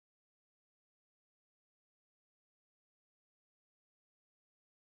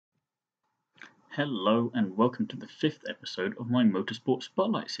Hello and welcome to the fifth episode of my Motorsport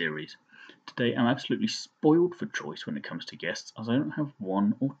Spotlight series. Today I'm absolutely spoiled for choice when it comes to guests, as I don't have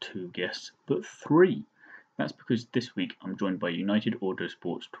one or two guests, but three. That's because this week I'm joined by United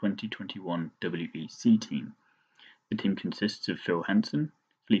Autosports 2021 WEC team. The team consists of Phil Hanson,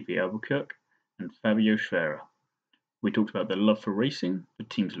 Filipe Albuquerque, and Fabio Scherer. We talked about their love for racing, the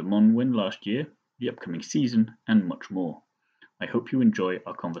team's Le Mans win last year, the upcoming season, and much more. I hope you enjoy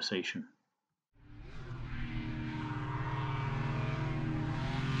our conversation.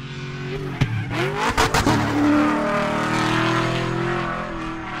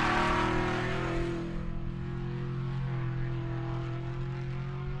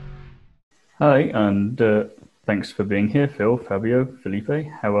 Hi, and thanks for being here, Phil, Fabio, Felipe.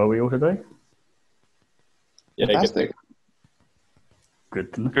 How are we all today? Yeah, Fantastic.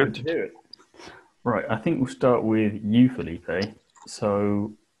 Good to know. Good to hear it. Right, I think we'll start with you, Felipe.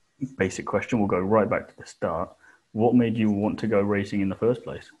 So, basic question, we'll go right back to the start. What made you want to go racing in the first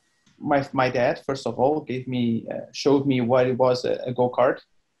place? My dad, first of all, showed me what it was a go-kart,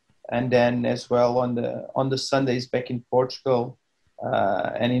 and then as well on the Sundays back in Portugal,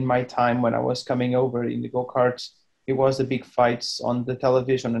 and in my time when I was coming over in the go-karts, it was the big fights on the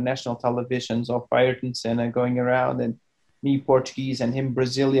television, the national televisions of Ayrton Senna going around, and me Portuguese and him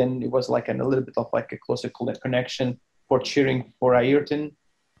Brazilian. It was like a little bit of like a closer connection for cheering for Ayrton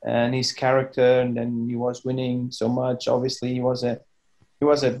and his character, and then he was winning so much. Obviously, he was a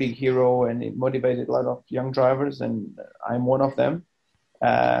big hero, and it motivated a lot of young drivers, and I'm one of them.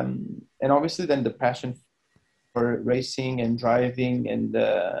 And obviously, then the passion for racing and driving and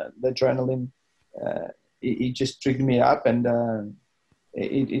the adrenaline, it just triggered me up, and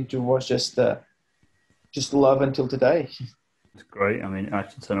it was just love until today. It's great. I mean,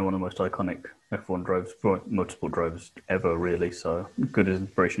 Ayrton Senna, one of the most iconic F1 drivers, motorsport drivers ever, really. So good as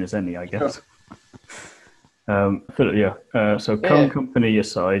inspiration as any, I guess. Philip, yeah. So current company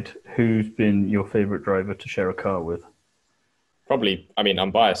aside, who's been your favourite driver to share a car with? Probably, I mean,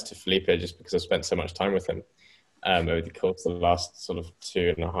 I'm biased to Felipe just because I've spent so much time with him over the course of the last sort of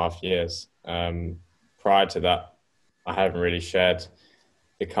 2.5 years. Prior to that, I haven't really shared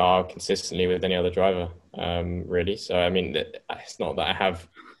the car consistently with any other driver, really. So, I mean, it's not that I have,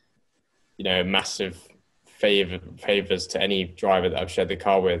 massive favors to any driver that I've shared the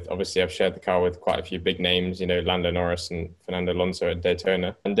car with. Obviously, I've shared the car with quite a few big names, Lando Norris and Fernando Alonso at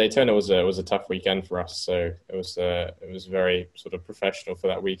Daytona. And Daytona was a tough weekend for us. So it was very sort of professional for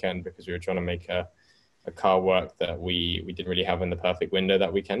that weekend because we were trying to make a car work that we didn't really have in the perfect window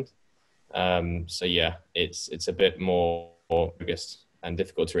that weekend. So yeah, it's a bit more August and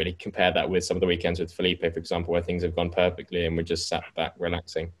difficult to really compare that with some of the weekends with Felipe, for example, where things have gone perfectly and we just sat back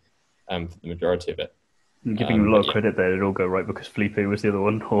relaxing for the majority of it. I'm giving him a lot of credit there. It'll go right because Felipe was the other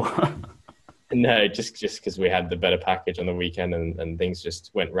one, or no, just because we had the better package on the weekend and things just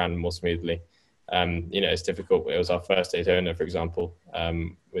went round more smoothly. It's difficult. It was our first Daytona, for example,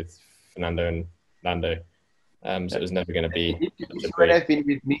 with Fernando and Lando. So it was never going to be.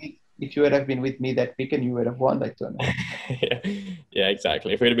 If you would have been with me, that weekend, you would have won Daytona. yeah,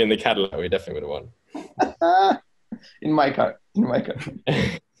 exactly. If we'd have been the Cadillac, we definitely would have won. In my car.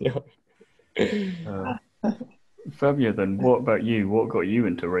 Fabio, then, what about you? What got you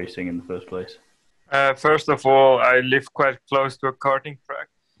into racing in the first place? First of all, I live quite close to a karting track,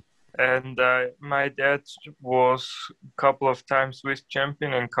 and my dad was a couple of times Swiss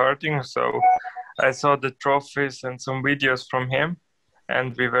champion in karting, so I saw the trophies and some videos from him,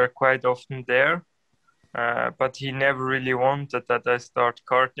 and we were quite often there, but he never really wanted that I start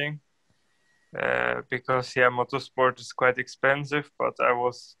karting. Because motorsport is quite expensive, but I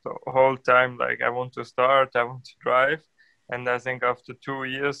was the whole time like, I want to start, I want to drive. And I think after 2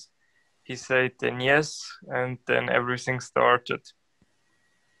 years, he said then yes, and then everything started.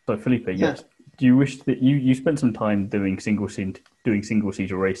 So Felipe, yes. Do you wish that you spent some time doing single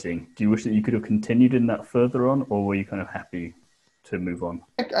seater racing? Do you wish that you could have continued in that further on, or were you kind of happy to move on?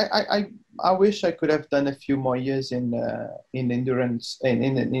 I wish I could have done a few more years in endurance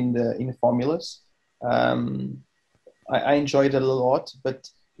in the formulas. I enjoyed it a lot, but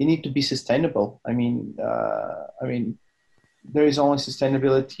you need to be sustainable. I mean, there is only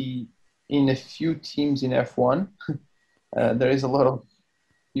sustainability in a few teams in F1. There is a lot of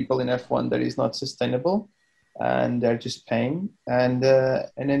people in F1 that is not sustainable, and they're just paying. And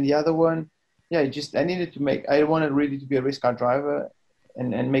then the other one, I wanted really to be a race car driver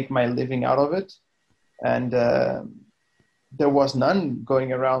and make my living out of it. And there was none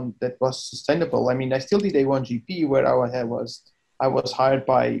going around that was sustainable. I mean, I still did A1 GP where I was hired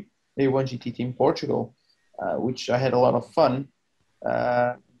by A1 GT Team Portugal, which I had a lot of fun.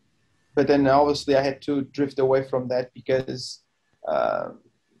 but then obviously I had to drift away from that because, I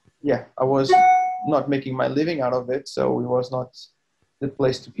was not making my living out of it. So it was not the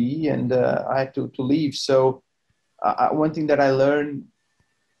place to be, and I had to leave. So one thing that I learned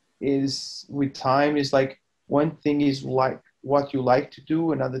is with time is like, one thing is like what you like to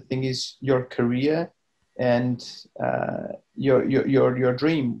do, another thing is your career and your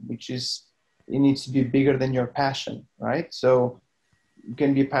dream, which is, it needs to be bigger than your passion, right? So you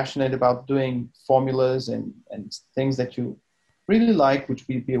can be passionate about doing formulas and things that you really like, which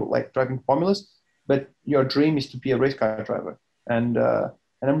would be like driving formulas, but your dream is to be a race car driver. And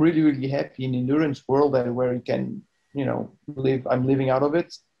I'm really, really happy in the endurance world that where you can, I'm living out of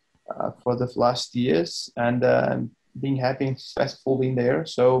it for the last years, and being happy and successful in there.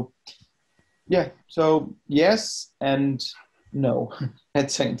 So yeah, so yes and no at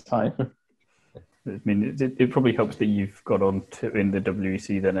the same time. I mean, it probably helps that you've got on to in the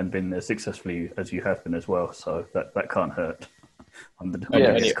WEC then and been as successfully as you have been as well. So that can't hurt on the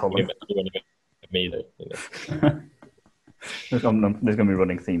WEC column. Me though. There's going to be a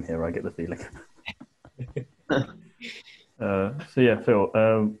running theme here. I get the feeling. So yeah, Phil,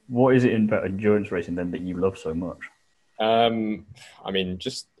 what is it about endurance racing then that you love so much? I mean,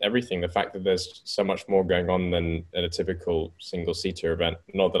 just everything. The fact that there's so much more going on than at a typical single-seater event.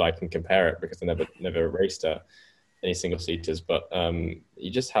 Not that I can compare it because I never raced any single-seaters, but you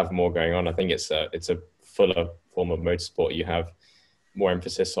just have more going on. I think it's a fuller form of motorsport. You have more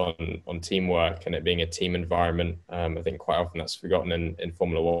emphasis on teamwork and it being a team environment. I think quite often that's forgotten in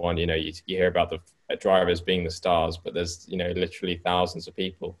Formula One. You hear about the drivers being the stars, but there's literally thousands of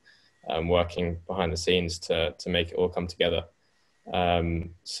people working behind the scenes to make it all come together.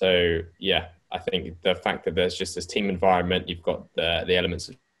 So yeah, I think the fact that there's just this team environment, you've got the elements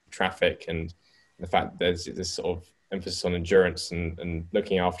of traffic, and the fact that there's this sort of emphasis on endurance and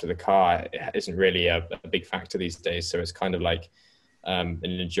looking after the car isn't really a big factor these days. So it's kind of like an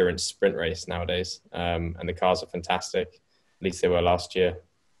endurance sprint race nowadays, and the cars are fantastic. At least they were last year.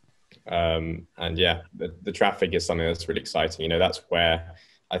 And yeah, the traffic is something that's really exciting. That's where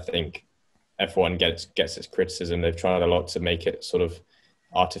I think F1 gets its criticism. They've tried a lot to make it sort of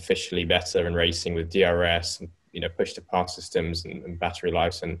artificially better in racing with DRS and push to pass systems and battery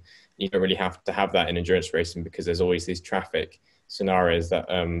lives, and you don't really have to have that in endurance racing because there's always these traffic scenarios that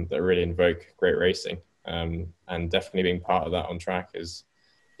really invoke great racing. And definitely being part of that on track is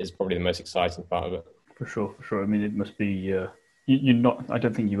probably the most exciting part of it. For sure. I mean, it must be. You're not. I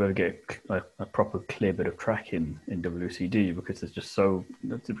don't think you ever get a proper clear bit of track in WCD because there's just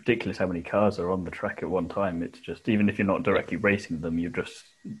it's ridiculous how many cars are on the track at one time. It's just, even if you're not directly racing them, they're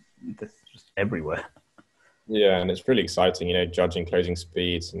just everywhere. Yeah, and it's really exciting. Judging closing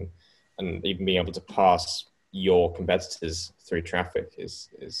speeds and even being able to pass your competitors through traffic is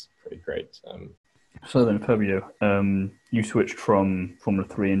pretty great. So then, Fabio, you switched from Formula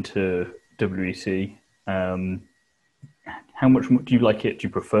 3 into WEC. How much do you like it? Do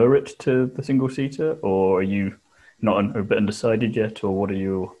you prefer it to the single-seater, or are you not a bit undecided yet, or what are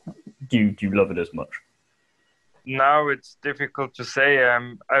you? Do you love it as much? Now it's difficult to say.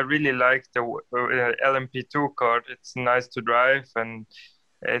 I really like the LMP2 car. It's nice to drive, and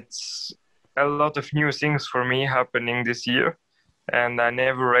it's a lot of new things for me happening this year. And I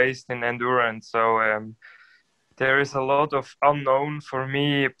never raced in endurance, so there is a lot of unknown for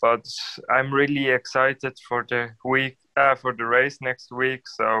me. But I'm really excited for the race next week.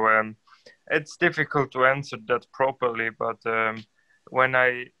 So it's difficult to answer that properly. But when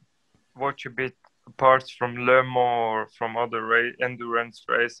I watch a bit parts from Le Mans or from other endurance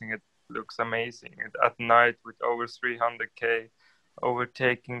racing, it looks amazing. At night with over 300k,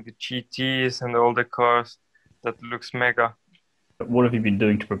 overtaking the GTs and all the cars, that looks mega. What have you been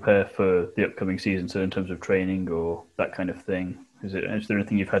doing to prepare for the upcoming season? So in terms of training or that kind of thing, is there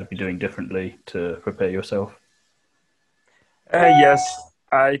anything you've had to be doing differently to prepare yourself? Yes,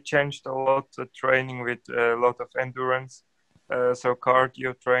 I changed a lot of training with a lot of endurance. So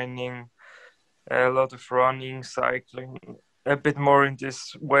cardio training, a lot of running, cycling, a bit more in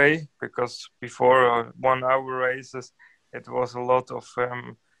this way, because before 1 hour races, it was a lot of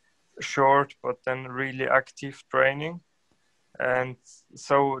short, but then really active training. And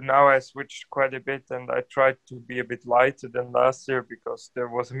so now I switched quite a bit, and I tried to be a bit lighter than last year because there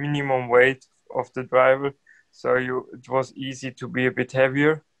was a minimum weight of the driver. So it was easy to be a bit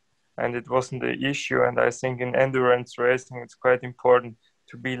heavier, and it wasn't the issue. And I think in endurance racing, it's quite important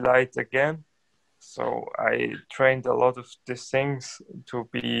to be light again. So I trained a lot of these things to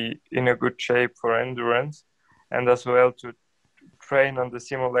be in a good shape for endurance, and as well to train on the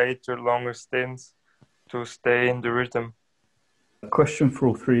simulator longer stints to stay in the rhythm. question for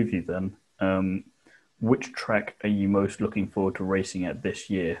all three of you then. Which track are you most looking forward to racing at this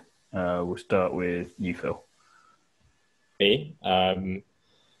year? We'll start with you, Phil. Me? I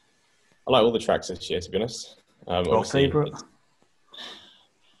like all the tracks this year, to be honest. Your favourite?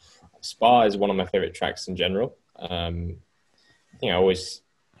 Spa is one of my favourite tracks in general. I think I always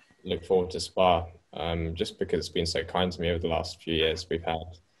look forward to Spa, just because it's been so kind to me over the last few years. We've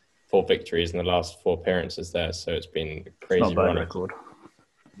had 4 victories in the last 4 appearances there, so it's been a crazy Not a bad run. record.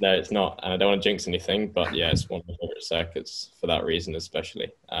 No, it's not, and I don't want to jinx anything, but yeah, it's one of my favourite circuits for that reason,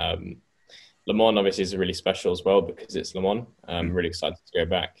 especially. Le Mans obviously is really special as well because it's Le Mans. I'm really excited to go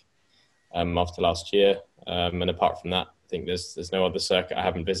back after last year, and apart from that, I think there's no other circuit I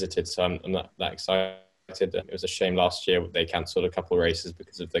haven't visited, so I'm not that excited. It was a shame last year they cancelled a couple of races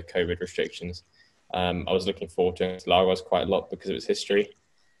because of the COVID restrictions. I was looking forward to Lagos quite a lot because of its history.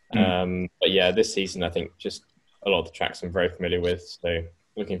 But yeah, this season I think just a lot of the tracks I'm very familiar with, so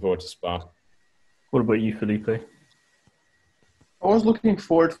looking forward to Spa. What about you, Felipe? I was looking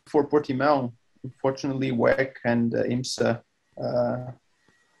forward for Portimão. Unfortunately, WEC and IMSA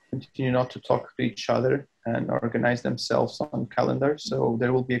continue not to talk to each other and organize themselves on calendar, so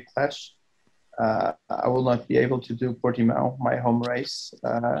there will be a clash. I will not be able to do Portimão, my home race.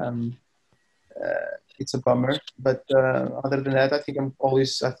 It's a bummer, but other than that, I think I'm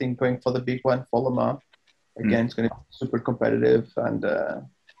always going for the big one, for Le Mans. Again, it's going to be super competitive, and I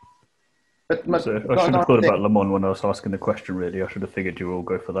should have thought about Le Mans when I was asking the question. Really, I should have figured you all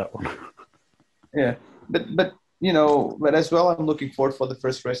go for that one. Yeah, but but as well, I'm looking forward for the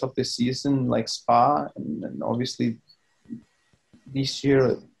first race of this season, like Spa, and obviously this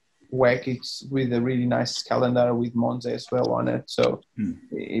year WEC it's with a really nice calendar with Monza as well on it. So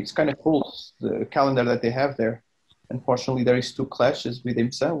it's kind of cool the calendar that they have there. Unfortunately, there is 2 clashes with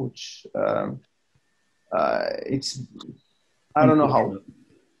IMSA, which it's I don't know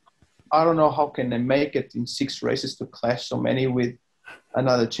how can they make it in 6 races to clash so many with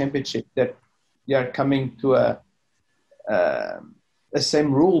another championship that they are coming to a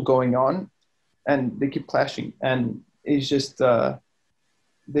same rule going on, and they keep clashing, and it's just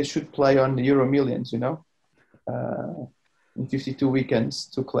they should play on the Euro Millions, in 52 weekends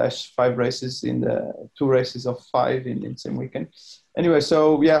to clash 5 races in the 2 races of 5 in same weekend. Anyway,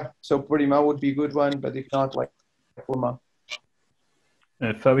 so Portimão would be a good one, but if not, like Le Mans.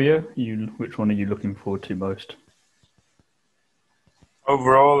 Fabio, which one are you looking forward to most?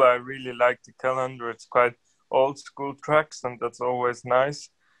 Overall, I really like the calendar. It's quite old school tracks, and that's always nice.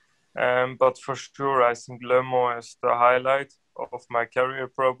 But for sure, I think Le Mans is the highlight of my career,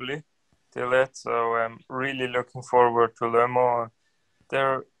 probably till that. So I'm really looking forward to Le Mans.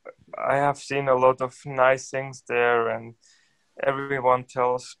 There, I have seen a lot of nice things there, and everyone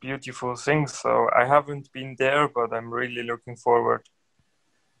tells beautiful things. So I haven't been there, but I'm really looking forward.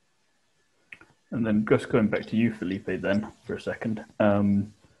 And then just going back to you, Felipe, then for a second. I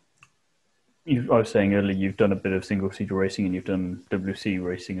was saying earlier you've done a bit of single-seater racing and you've done WC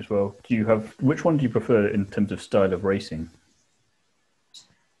racing as well. Which one do you prefer in terms of style of racing?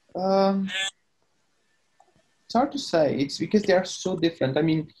 It's hard to say. It's because they are so different. I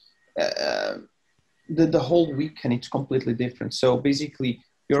mean, the whole weekend it's completely different. So basically,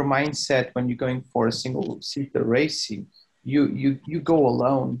 your mindset when you're going for a single-seater racing, you go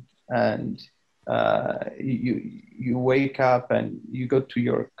alone, and you wake up and you go to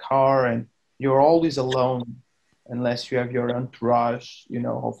your car and you're always alone unless you have your entourage,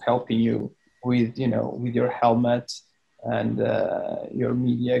 of helping you with your helmet and your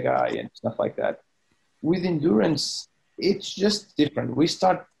media guy and stuff like that. With endurance, it's just different. We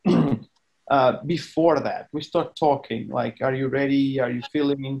start before that. We start talking like, are you ready? Are you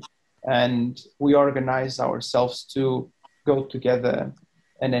feeling? And we organize ourselves to go together.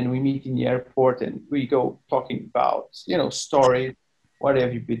 And then we meet in the airport and we go talking about, story. What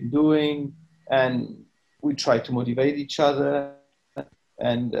have you been doing? And we try to motivate each other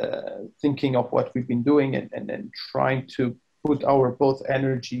and thinking of what we've been doing and then trying to put our both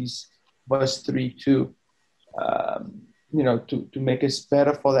energies, us 3, to make us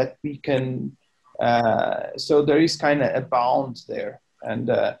better for that weekend. So there is kind of a balance there. And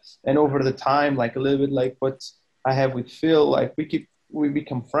over the time, like a little bit like what I have with Phil, like we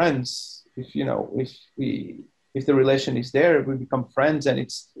become friends. If the relation is there, we become friends, and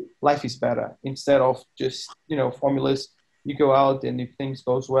life is better instead of just formulas. You go out, and if things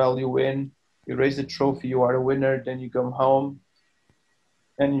goes well, you win. You raise the trophy, you are a winner. Then you come home,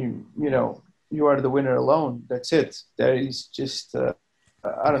 and you are the winner alone. That's it. There is just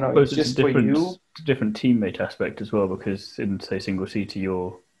I don't know. It's just for you. Different teammate aspect as well, because in say single seater,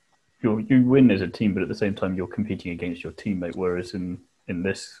 you're you win as a team, but at the same time you're competing against your teammate. Whereas in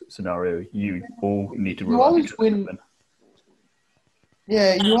this scenario, you all need to rely on each other to win.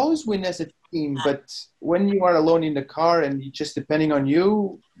 Yeah, you always win as a team, but when you are alone in the car and it's just depending on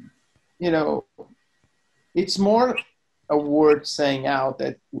you, it's more a word saying out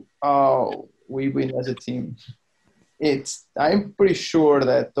that, oh, we win as a team. I'm pretty sure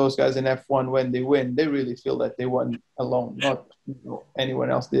that those guys in F1, when they win, they really feel that they won alone, not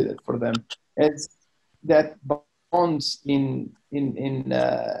anyone else did it for them. It's that bonds in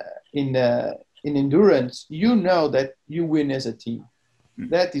endurance. You know that you win as a team.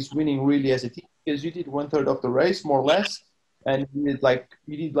 That is winning really as a team because you did 1/3 of the race, more or less, and you did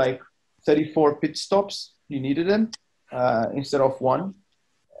like 34 pit stops. You needed them instead of one.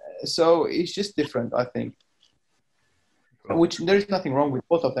 So it's just different, I think. Which there is nothing wrong with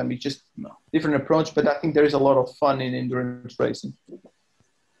both of them. It's just different approach, but I think there is a lot of fun in endurance racing.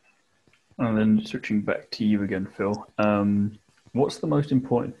 And then switching back to you again, Phil. What's the most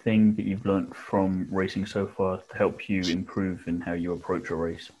important thing that you've learned from racing so far to help you improve in how you approach a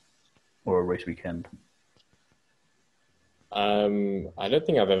race or a race weekend? I don't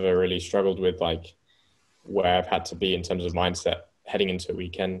think I've ever really struggled with like where I've had to be in terms of mindset heading into a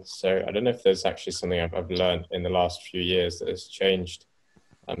weekend. So I don't know if there's actually something I've learned in the last few years that has changed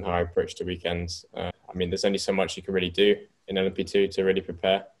how I approach the weekends. I mean, there's only so much you can really do in LMP2 to really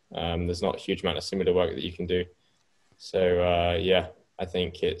prepare. There's not a huge amount of similar work that you can do. So yeah, I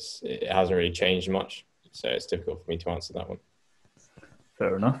think it hasn't really changed much. So it's difficult for me to answer that one.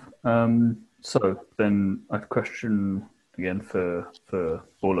 Fair enough. So then a question again for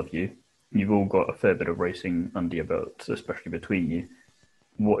all of you. You've all got a fair bit of racing under your belts, especially between you.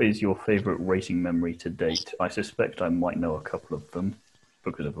 What is your favourite racing memory to date? I suspect I might know a couple of them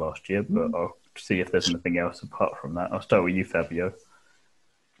because of last year, but I'll see if there's anything else apart from that. I'll start with you, Fabio.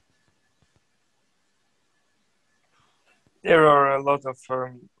 There are a lot of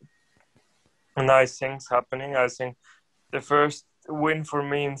nice things happening. I think the first win for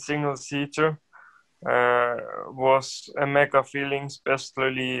me in single-seater was a mega feeling,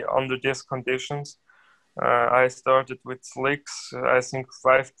 especially under these conditions. I started with slicks. I think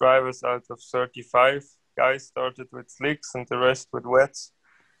 5 drivers out of 35 guys started with slicks and the rest with wets.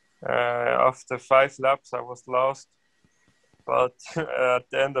 After 5 laps, I was lost. But at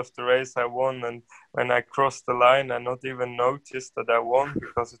the end of the race, I won. And when I crossed the line, I not even noticed that I won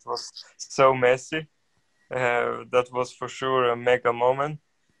because it was so messy. That was for sure a mega moment.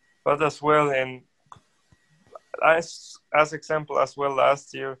 But as well, as example, as well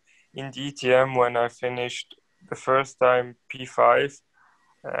last year in DTM when I finished the first time P5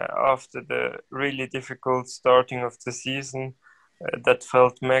 after the really difficult starting of the season, that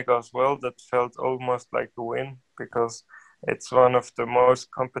felt mega as well. That felt almost like a win because it's one of the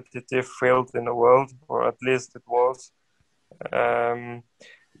most competitive fields in the world, or at least it was.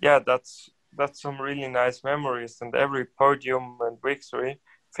 Yeah, that's some really nice memories, and every podium and victory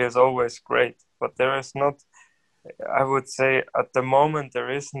feels always great. But there is not, I would say, at the moment,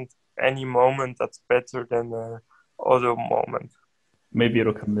 there isn't any moment that's better than the other moment. Maybe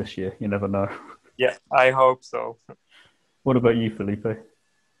it'll come this year. You never know. Yeah, I hope so. What about you, Filipe?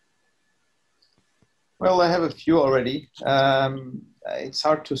 Well, I have a few already. It's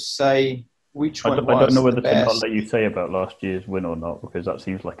hard to say which one was I don't know whether the to not best. let you say about last year's win or not, because that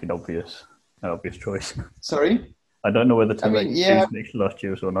seems like an obvious choice. Sorry? I don't know whether to let you choose last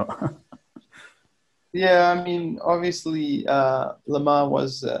year's or not. Yeah, I mean, obviously, Le Mans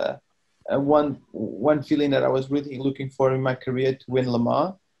was one feeling that I was really looking for in my career to win Le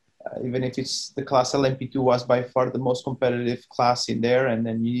Mans. Even if it's the class LMP2 was by far the most competitive class in there, and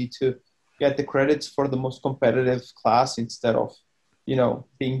then you need to get the credits for the most competitive class instead of,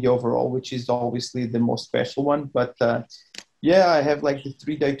 being the overall, which is obviously the most special one. But yeah, I have like the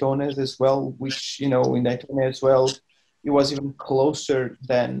 3 Daytonas as well, which, in Daytona as well, it was even closer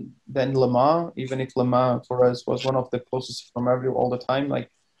than Le Mans, even if Le Mans for us was one of the closest from all the time. Like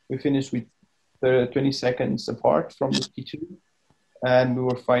we finished with 20 seconds apart from the P2, and we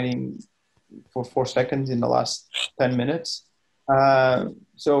were fighting for 4 seconds in the last 10 minutes.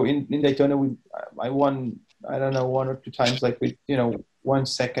 So in Daytona, I won, I don't know, 1 or 2 times, like with 1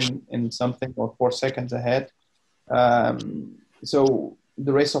 second and something or 4 seconds ahead. So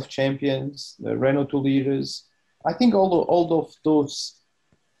the race of champions, the Renault 2 leaders, I think all of those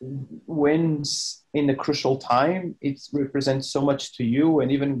wins in a crucial time, it represents so much to you.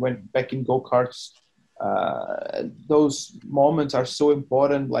 And even when back in go-karts, those moments are so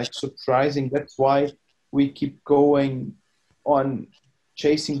important, like surprising. That's why we keep going on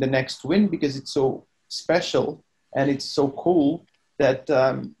chasing the next win, because it's so special and it's so cool that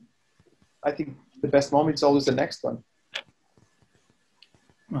I think the best moment is always the next one.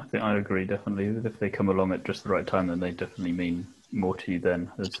 I think I agree, definitely. If they come along at just the right time, then they definitely mean more to you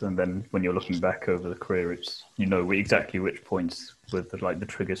then. And then when you're looking back over the career, it's exactly which points were the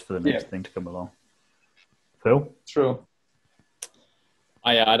triggers for the next thing to come along. Phil? True.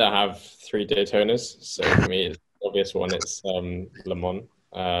 I don't have 3 Daytonas, so for me, it's the obvious one. It's Le Mans.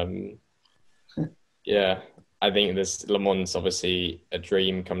 I think Le Mans obviously a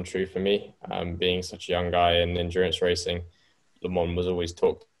dream come true for me. Being such a young guy in endurance racing, Le Mans was always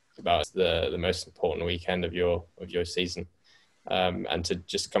talked about as the most important weekend of your season. And to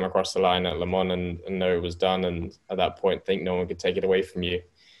just come across the line at Le Mans and know it was done, and at that point think no one could take it away from you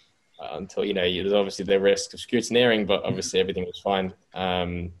until there's obviously the risk of scrutineering, but obviously everything was fine.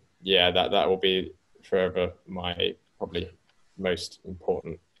 That will be forever my probably most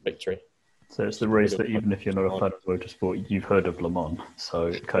important victory. So it's the race that even if you're not a fan of motorsport, you've heard of Le Mans. So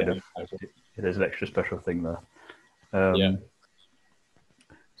it there's an extra special thing there.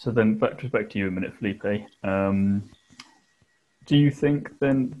 So then back to you a minute, Felipe. Do you think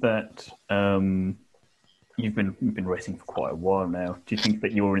then that you've been racing for quite a while now? Do you think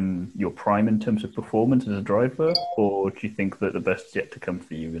that you're in your prime in terms of performance as a driver, or do you think that the best is yet to come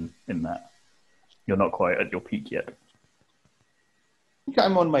for you in that you're not quite at your peak yet? I think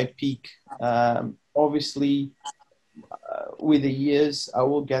I'm on my peak. Obviously, with the years, I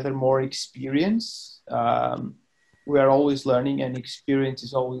will gather more experience. We are always learning, and experience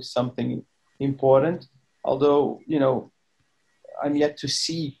is always something important. Although, I'm yet to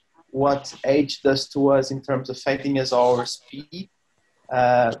see what age does to us in terms of affecting us our speed.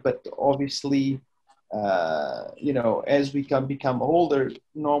 But obviously, as we can become older,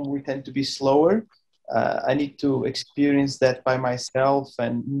 normally we tend to be slower. I need to experience that by myself,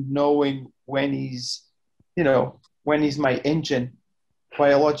 and knowing when is my engine,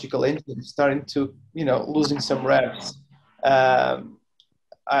 biological engine, starting to, losing some reps.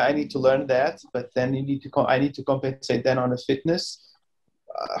 I need to learn that, but then I need to compensate then on the fitness.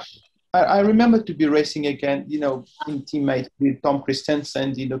 I remember to be racing again, in teammates with Tom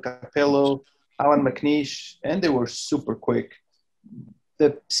Christensen, Dino Capello, Alan McNeish, and they were super quick.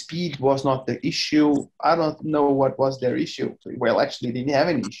 The speed was not the issue. I don't know what was their issue. Well, actually, they didn't have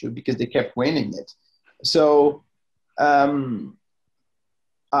any issue because they kept winning it. So I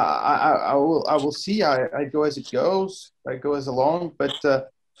will see. I go as it goes. I go as along. But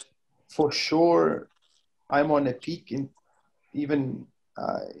for sure, I'm on a peak in even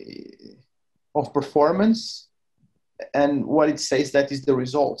of performance. And what it says, that is the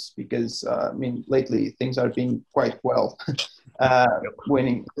results, because lately things are being quite well.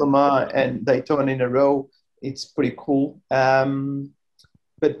 Winning Le Mans and Daytona in a row, it's pretty cool.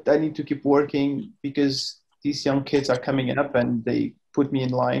 But I need to keep working, because these young kids are coming up and they put me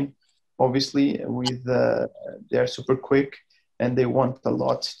in line, obviously, with they're super quick and they want a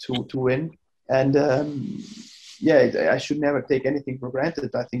lot to win. And I should never take anything for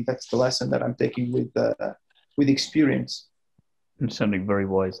granted. I think that's the lesson that I'm taking with experience. It's sounding very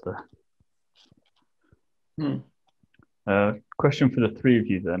wise there. Question for the three of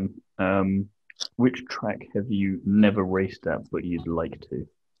you then. Which track have you never raced at but you'd like to?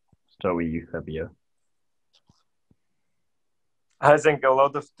 Start with you, Fabio. I think a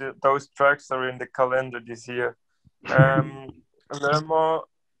lot of those tracks are in the calendar this year. Le Mans,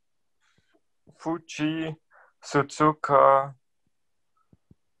 Fuji, Suzuka,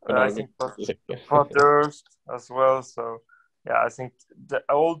 I think Contenders as well. So I think the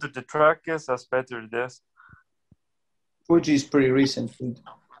older the track is, as better it is. Fuji is pretty recent.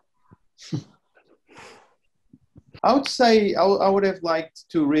 I would say I would have liked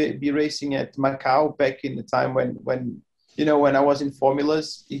to be racing at Macau back in the time when I was in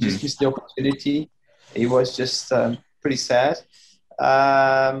formulas. He just missed the opportunity. It was just pretty sad.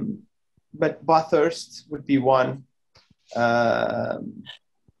 But Bathurst would be one. I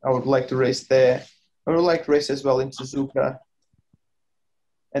would like to race there. I would like to race as well in Suzuka.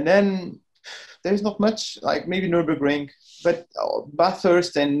 And then there's not much, like maybe Nürburgring, but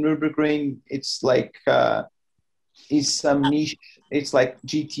Bathurst and Nürburgring, it's like is some niche. It's like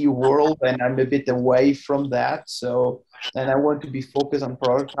GT world, and I'm a bit away from that. So, and I want to be focused on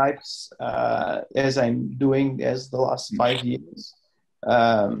prototypes as I'm doing as the last 5 years.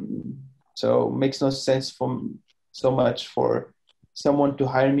 So makes no sense so much for someone to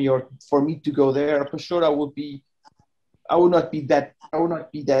hire me or for me to go there. For sure, I would not be that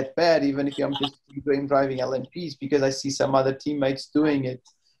bad, even if I'm just driving LMPs, because I see some other teammates doing it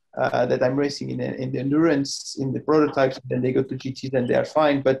that I'm racing in the endurance, in the prototypes, and then they go to GTs and they are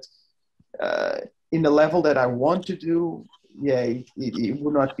fine. But in the level that I want to do, it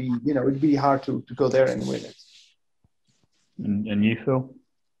would not be, it'd be hard to go there and win it. And you, Phil?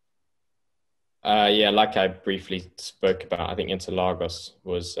 Yeah, like I briefly spoke about, I think Interlagos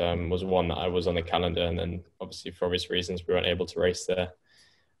was one that I was on the calendar, and then obviously for obvious reasons we weren't able to race there.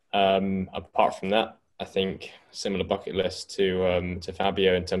 Apart from that, I think similar bucket list to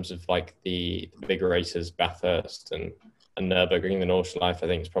Fabio in terms of like the bigger races, Bathurst and Nürburgring, the Nordschleife, I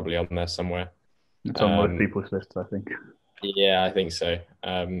think is probably on there somewhere. It's on most people's list, I think. Yeah, I think so.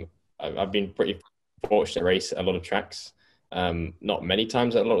 I've been pretty fortunate to race a lot of tracks. Not many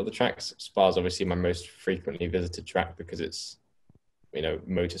times at a lot of the tracks. Spa's obviously my most frequently visited track because it's,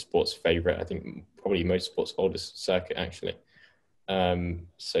 motorsport's favorite. I think probably motorsport's oldest circuit actually.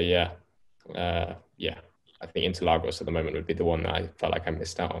 So yeah, I think Interlagos at the moment would be the one that I felt like I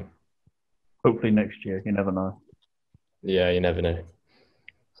missed out on. Hopefully next year, you never know. Yeah, you never know.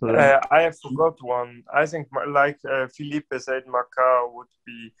 So I have forgot one. I think, like Filipe said, Macau would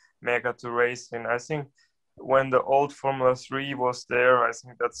be mega to race in. I think when the old Formula 3 was there, I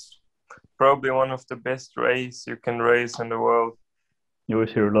think that's probably one of the best races you can race in the world. You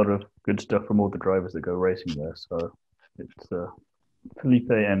always hear a lot of good stuff from all the drivers that go racing there. So it's Filipe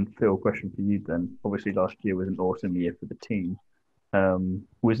and Phil, question for you then. Obviously last year was an awesome year for the team.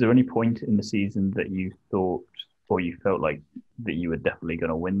 Was there any point in the season that you thought or you felt like that you were definitely going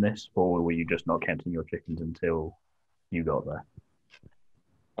to win this, or were you just not counting your chickens until you got there?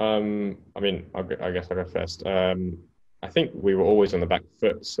 I guess I'll go first. I think we were always on the back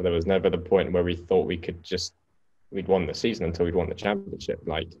foot, so there was never the point where we thought we'd won the season until we'd won the championship.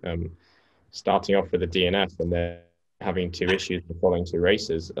 Like starting off with a DNF and then having two issues the following two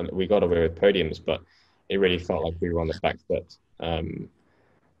races, and we got away with podiums, but it really felt like we were on the back foot.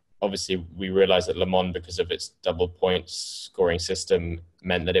 Obviously, we realized that Le Mans, because of its double points scoring system,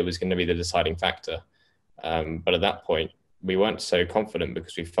 meant that it was going to be the deciding factor. But at that point, we weren't so confident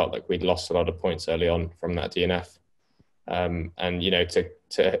because we felt like we'd lost a lot of points early on from that DNF.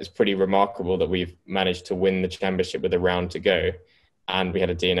 It's pretty remarkable that we've managed to win the championship with a round to go, and we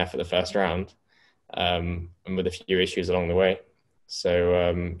had a DNF at the first round, and with a few issues along the way.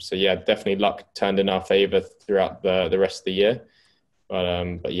 So yeah, definitely luck turned in our favor throughout the rest of the year.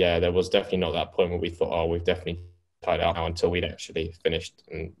 But yeah, there was definitely not that point where we thought, oh, we've definitely tied out now, until we'd actually finished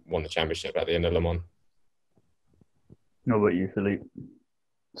and won the championship at the end of Le Mans. What about you, Philippe?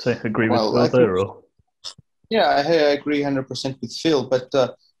 So agree with Phil there, or? Yeah, I agree 100% with Phil. But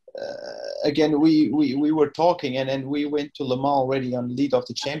again, we were talking, and then we went to Le Mans already on lead of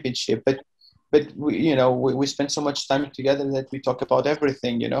the championship. But we spent so much time together that we talk about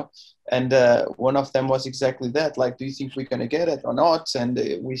everything, And one of them was exactly that. Like, do you think we're gonna get it or not? And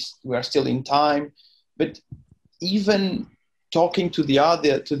we are still in time. But even talking to the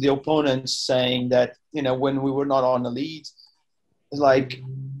opponents, saying that when we were not on the lead, like,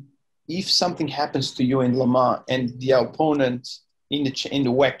 if something happens to you in Le Mans and the opponent in the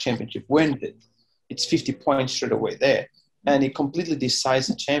WEC championship wins it, it's 50 points straight away there. And it completely decides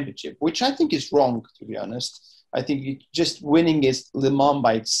the championship, which I think is wrong, to be honest. I think just winning is Le Mans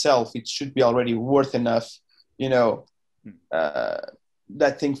by itself. It should be already worth enough, that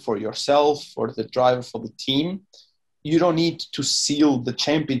thing for yourself, for the driver, for the team. You don't need to seal the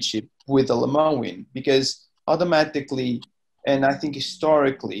championship with a Le Mans win, because automatically, and I think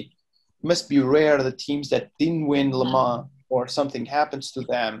historically, it must be rare the teams that didn't win Le Mans or something happens to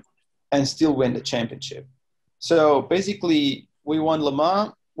them and still win the championship. So basically, we won Le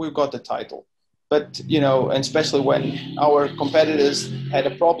Mans, we got the title. But, and especially when our competitors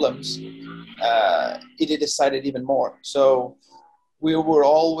had problems, it decided even more. So we were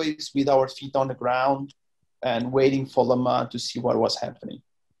always with our feet on the ground and waiting for Le Mans to see what was happening.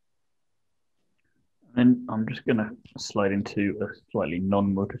 And I'm just going to slide into a slightly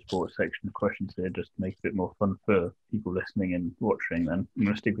non-motorsport section of questions here, just to make it a bit more fun for people listening and watching. Then I'm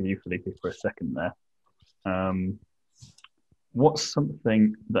going to stick with you, Felipe, for a second there. What's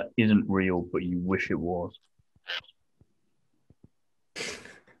something that isn't real but you wish it was?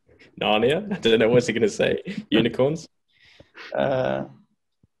 Narnia? I don't know what's he going to say. Unicorns? I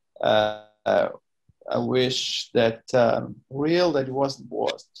wish that real that it was.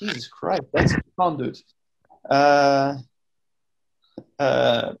 Jesus Christ, that's fun, dude. I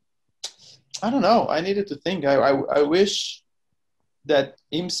don't know. I needed to think. I wish that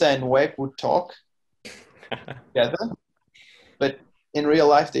IMSA and WEC would talk together, but in real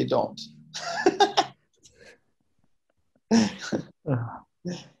life they don't.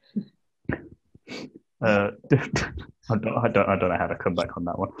 I don't know how to come back on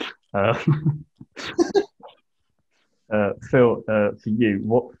that one. Phil, for you,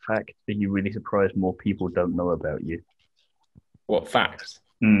 what fact are you really surprised more people don't know about you? What fact?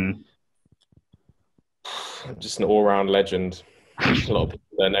 Mm. Just an all-round legend. A lot of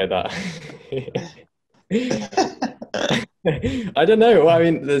people don't know that. I don't know. I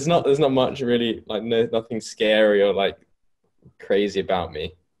mean, there's not much really, like nothing scary or like crazy about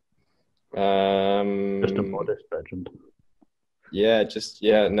me. Just a modest legend. Yeah,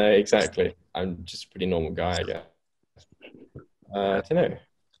 no, exactly. I'm just a pretty normal guy, I guess. I don't know.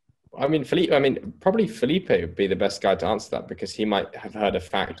 I mean, probably Felipe would be the best guy to answer that because he might have heard a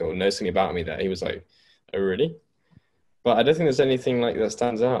fact or know something about me that he was like, "Oh, really?" But I don't think there's anything like that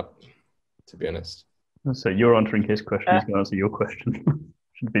stands out, to be honest. So you're answering his question. He's going to answer your question.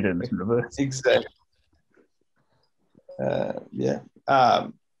 Should be doing this in reverse. Exactly. Yeah.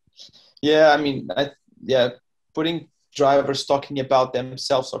 Yeah. I mean, putting drivers talking about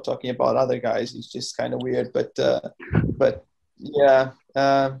themselves or talking about other guys is just kind of weird. But yeah,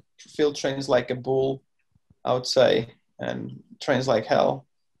 Phil trains like a bull, I would say, and trains like hell.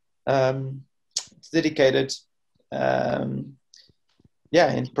 It's dedicated.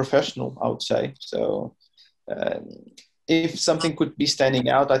 And professional, I would say. So if something could be standing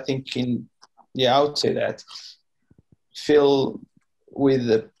out, I think I would say that Phil,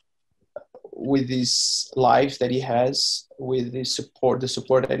 with his life that he has, with the support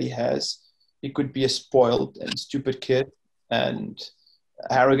that he has, he could be a spoiled and stupid kid and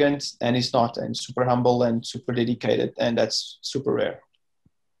arrogant, and he's not, and super humble and super dedicated, and that's super rare.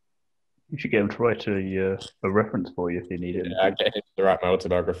 You should get him to write a reference for you if you need it. Yeah, I get him to write my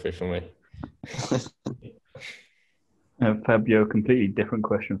autobiography for me. Fabio, completely different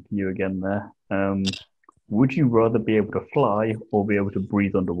question for you again there. Would you rather be able to fly or be able to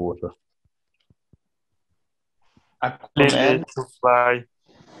breathe underwater? Aquaman. To fly.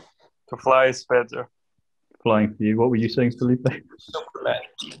 To fly is better. Flying for you. What were you saying, Felipe?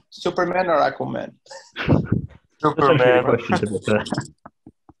 Superman or Aquaman? Superman. Question to be fair.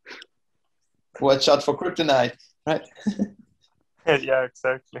 Watch out for kryptonite, right? Yeah,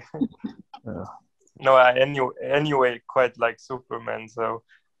 exactly. No, I anyway quite like Superman, so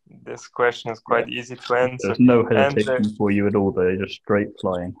this question is quite easy to answer. There's no hesitation for you at all there, just straight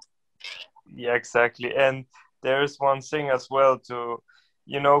flying. Yeah, exactly. And there's one thing as well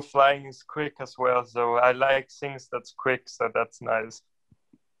flying is quick as well, so I like things that's quick, so that's nice.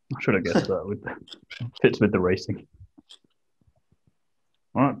 I should have guessed that. Fits with the racing.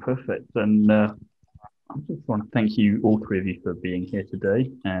 All right, perfect. And I just want to thank you, all three of you, for being here today.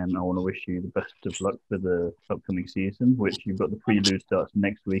 And I want to wish you the best of luck for the upcoming season, which you've got the prelude starts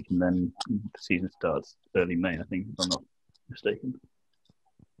next week, and then the season starts early May, I think, if I'm not mistaken.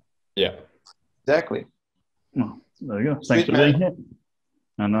 Yeah. Exactly. Well, there you go. Thanks for being here.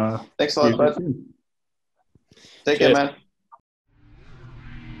 And thanks a lot, bud. Take care, man.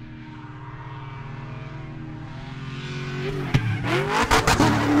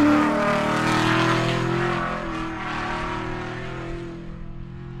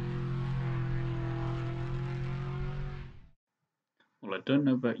 Well, I don't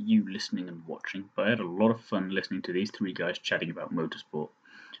know about you listening and watching, but I had a lot of fun listening to these three guys chatting about motorsport.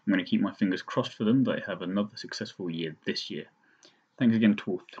 I'm going to keep my fingers crossed for them that they have another successful year this year. Thanks again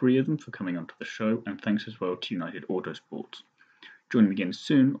to all three of them for coming onto the show, and thanks as well to United Autosports. Join me again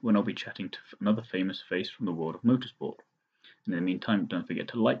soon when I'll be chatting to another famous face from the world of motorsport. In the meantime, don't forget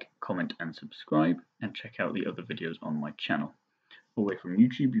to like, comment and subscribe, and check out the other videos on my channel. Away from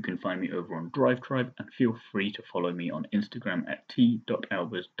YouTube, you can find me over on DriveTribe, and feel free to follow me on Instagram at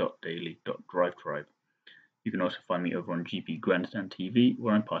t.albers.daily.drivetribe. You can also find me over on GP Grandstand TV,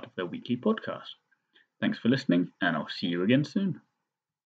 where I'm part of their weekly podcast. Thanks for listening, and I'll see you again soon.